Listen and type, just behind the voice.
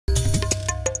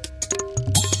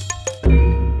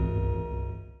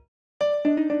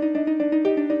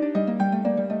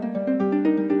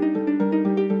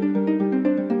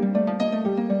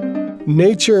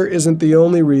Nature isn't the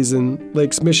only reason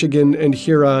Lakes Michigan and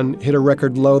Huron hit a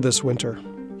record low this winter.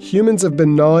 Humans have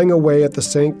been gnawing away at the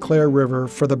St. Clair River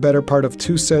for the better part of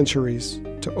 2 centuries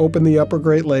to open the upper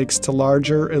Great Lakes to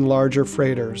larger and larger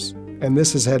freighters, and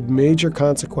this has had major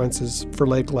consequences for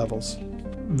lake levels.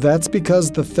 That's because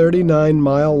the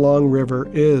 39-mile-long river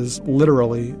is,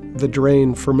 literally, the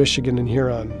drain for Michigan and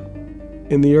Huron.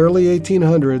 In the early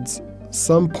 1800s,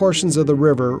 some portions of the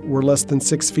river were less than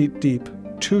 6 feet deep,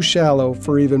 too shallow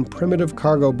for even primitive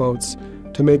cargo boats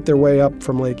to make their way up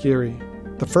from Lake Erie.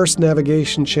 The first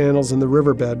navigation channels in the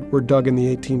riverbed were dug in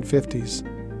the 1850s.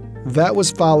 That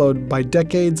was followed by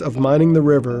decades of mining the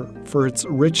river for its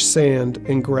rich sand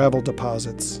and gravel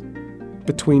deposits.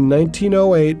 Between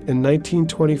 1908 and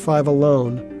 1925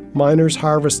 alone, miners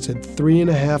harvested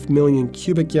 3.5 million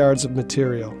cubic yards of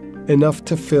material, enough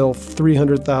to fill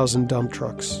 300,000 dump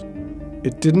trucks.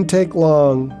 It didn't take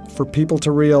long for people to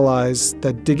realize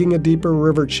that digging a deeper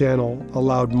river channel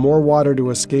allowed more water to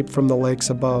escape from the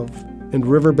lakes above, and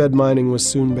riverbed mining was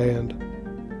soon banned.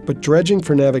 But dredging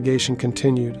for navigation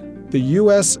continued. The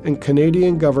U.S. and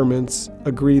Canadian governments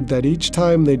agreed that each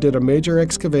time they did a major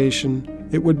excavation,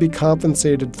 it would be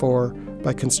compensated for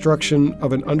by construction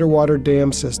of an underwater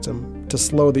dam system to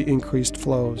slow the increased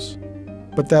flows.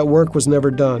 But that work was never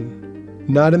done.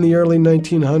 Not in the early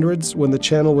 1900s when the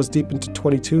channel was deepened to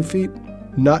 22 feet,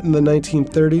 not in the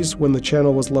 1930s when the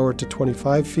channel was lowered to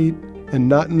 25 feet, and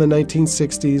not in the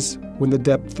 1960s when the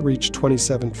depth reached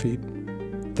 27 feet.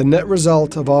 The net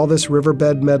result of all this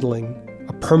riverbed meddling,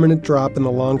 a permanent drop in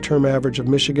the long-term average of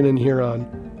Michigan and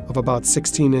Huron of about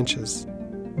 16 inches.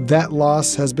 That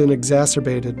loss has been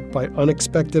exacerbated by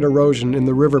unexpected erosion in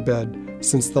the riverbed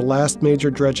since the last major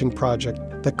dredging project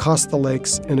that cost the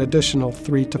lakes an additional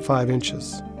 3 to 5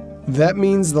 inches. That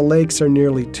means the lakes are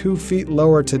nearly 2 feet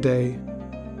lower today.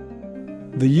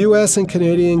 The U.S. and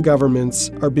Canadian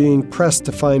governments are being pressed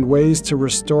to find ways to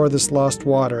restore this lost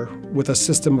water with a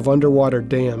system of underwater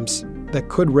dams that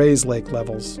could raise lake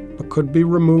levels, but could be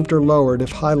removed or lowered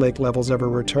if high lake levels ever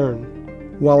return.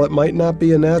 While it might not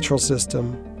be a natural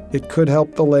system, it could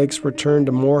help the lakes return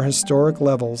to more historic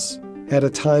levels at a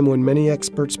time when many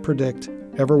experts predict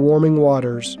ever-warming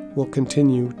waters will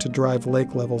continue to drive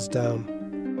lake levels down.